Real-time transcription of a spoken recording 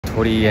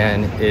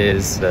Torien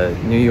is the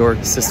New York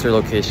sister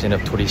location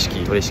of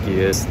Torishiki. Torishiki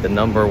is the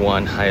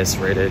 #1 highest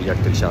rated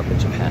yakitori shop in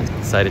Japan.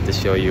 Excited to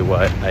show you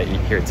what I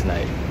eat here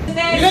tonight.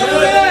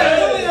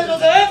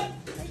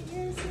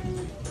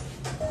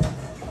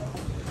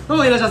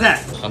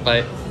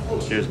 Kanpai.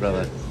 Cheers,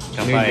 brother.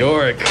 New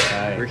York.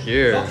 We're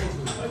here.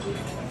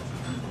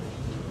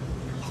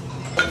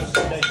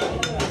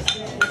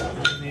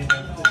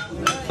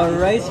 A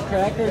rice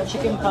cracker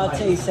chicken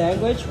pate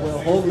sandwich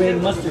with whole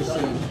grain mustard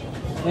seed.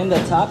 In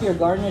the top, your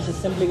garnish is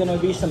simply going to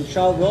be some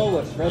trout roll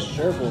with fresh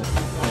chervil.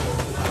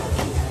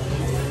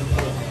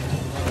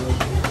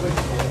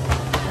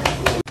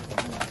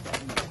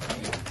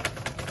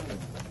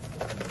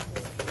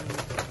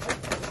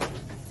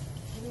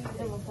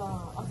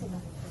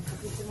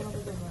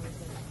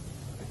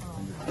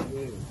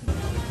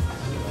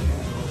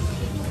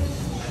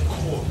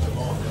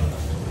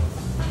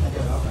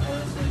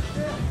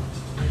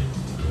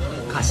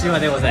 Kashiwa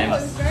でございま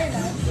す。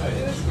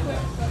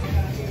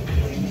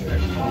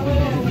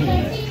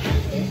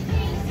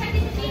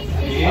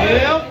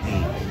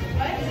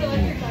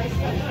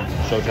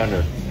So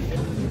tender.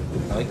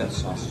 I like that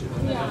sauce too.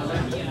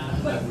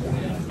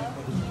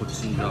 こっ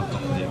ちが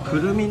く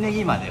るみネ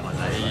ギまでござい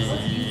ま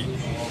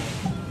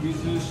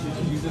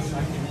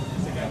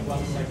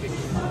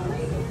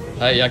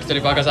す。はい、焼き鳥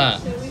バカさ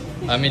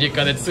ん。アメリ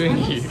カでつい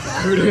に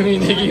くるみ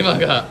ネギマ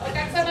が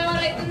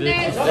出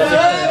てきた。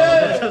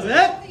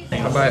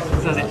乾杯。す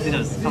みません、失礼し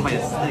ます。乾杯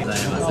です。ありがと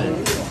うござい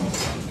ます。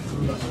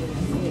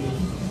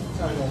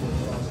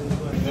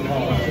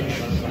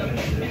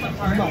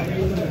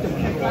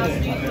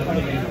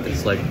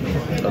It's like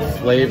a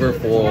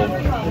flavorful,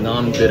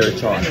 non-bitter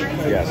chalk.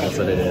 Yeah, that's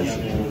what it is.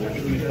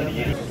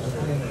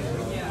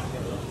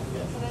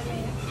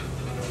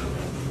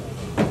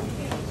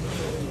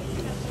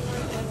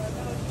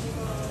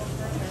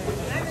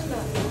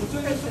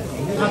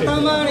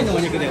 Katamari のお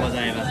肉でご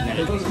ざいますね。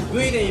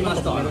部位で言いま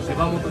すと手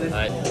羽元です。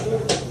はい。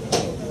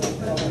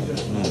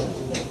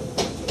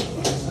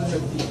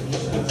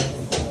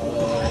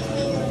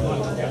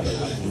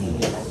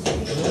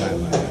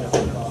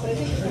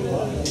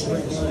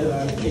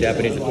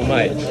Japanese,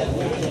 umai.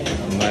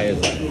 Umai is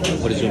like,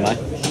 what is umai?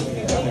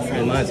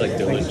 Umai is like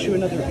delicious.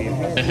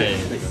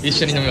 一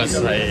緒に飲みま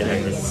す。はい。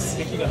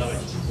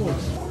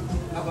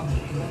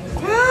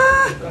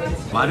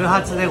丸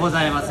八でご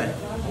ざいます。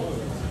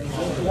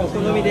お好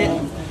みで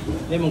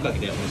レモンかけ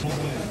てやりましょう。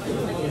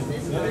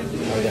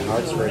Are the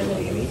hearts very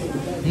creamy?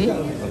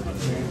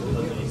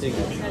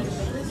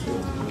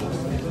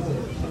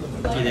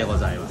 好きでご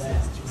ざいます。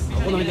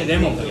お好みでレ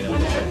モンかけてやりま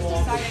しょ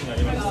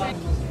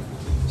う。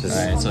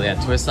Alright, so yeah,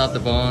 twist out the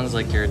bones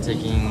like you're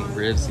taking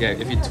ribs. Yeah,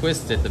 if you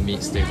twist it, the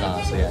meat stays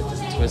on. So yeah,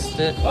 just twist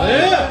it,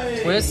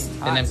 twist,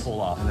 and then pull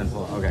off. And then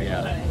pull off. Okay,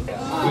 yeah.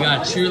 We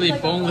got truly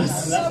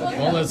boneless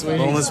wings.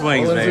 Boneless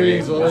wings,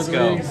 baby. Let's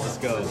go. Let's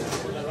go.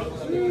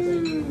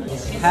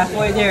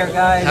 Halfway there,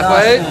 guys.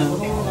 Halfway?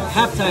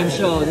 Halftime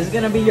show. This is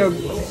gonna be your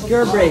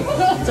stir break.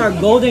 It's our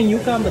golden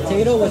Yukon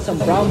potato with some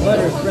brown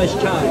butter, fresh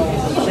chive.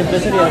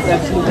 Simplicity is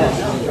absolute best.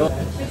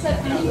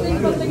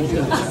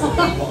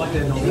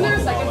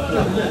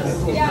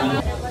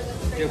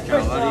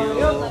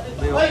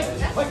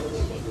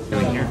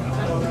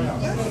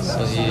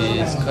 So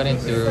he's cutting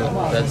through.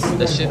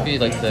 That should be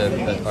like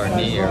our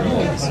knee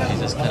area. So he's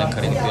just kind of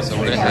cutting through. So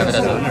we're gonna have it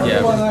as a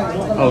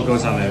Oh, it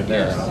goes on there.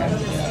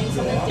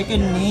 Yeah.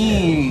 Chicken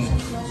knee.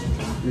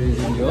 Please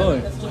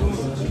enjoy.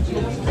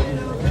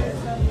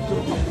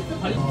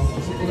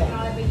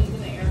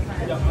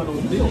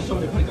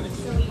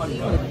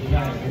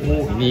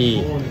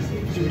 Knee.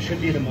 It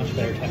should be at a much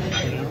better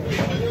temperature now.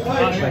 I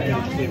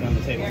can just leave it on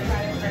the table.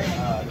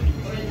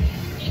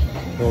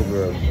 Oh,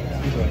 bro.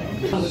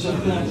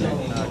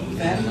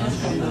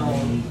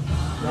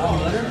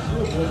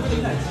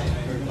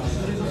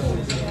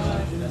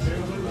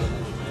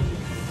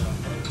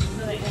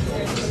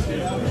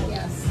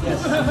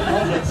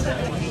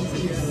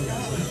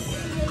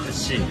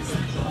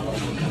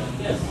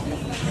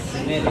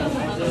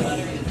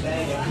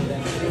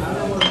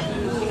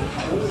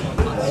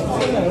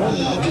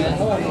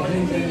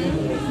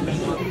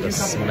 The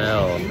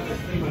smell.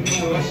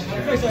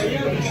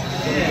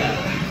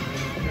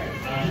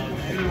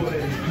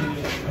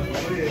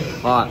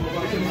 Hot.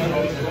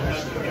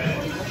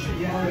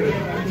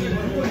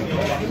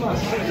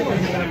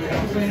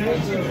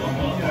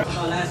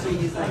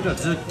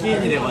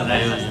 Zucchini でござ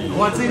います。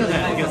お熱いので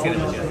お気をつけてく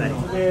ださい。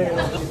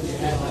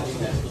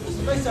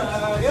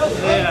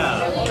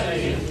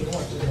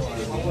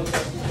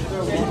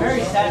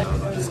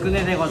つく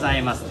ねでござ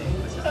います。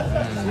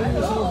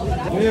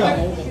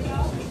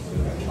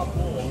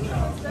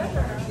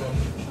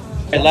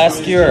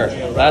Last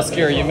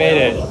skewer, you made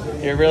it.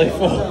 You're really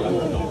full,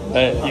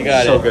 but you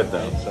got So it. good though.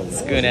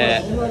 It's good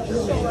at.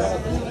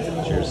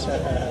 Cheers.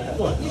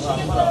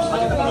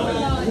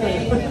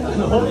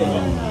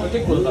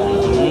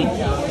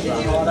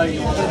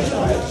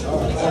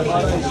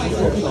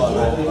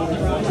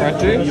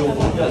 Crunchy.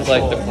 It's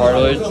like the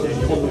cartilage.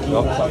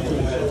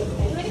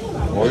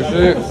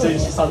 Oishii.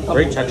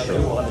 Great texture.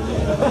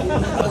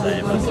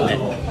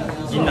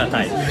 インナー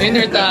タイ。イン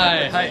ナー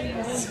タイ。はい。イン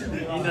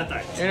ナータ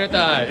イ。インナー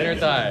タイ。インナー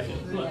タイ。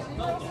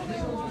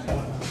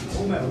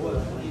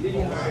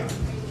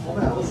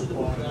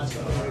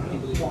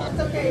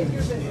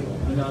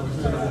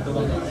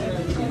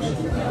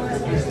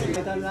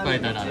書い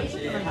てある。は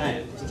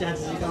い、7、8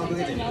時間かけ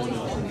て煮込んで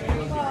ますんで。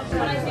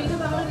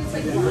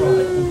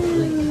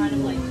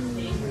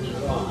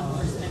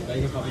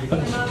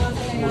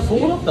そう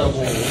なったらも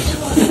う。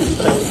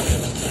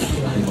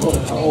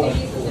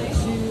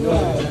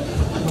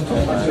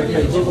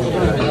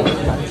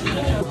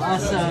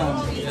Awesome.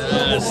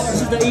 This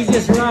is the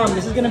easiest round.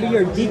 This is going to be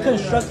your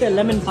deconstructed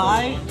lemon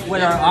pie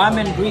with our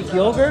almond Greek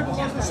yogurt.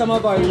 Some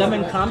of our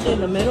lemon comté in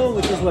the middle,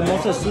 which is what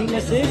most of the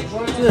sweetness is.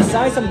 To the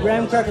side, some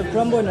graham cracker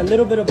crumble and a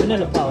little bit of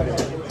vanilla powder.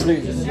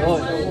 Please enjoy.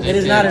 It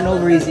is not an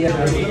over easy.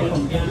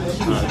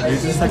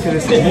 水酒で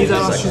すね。新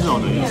沢酒造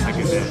の水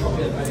酒で。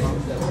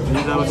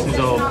新沢酒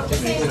造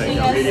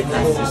アメリ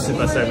カンスー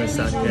パーセブン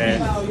酒。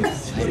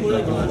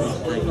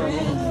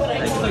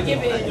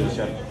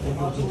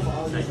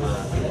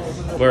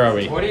Where are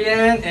we?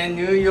 Torien and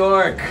New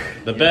York.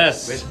 The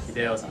best.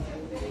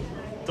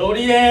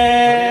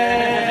 Torien.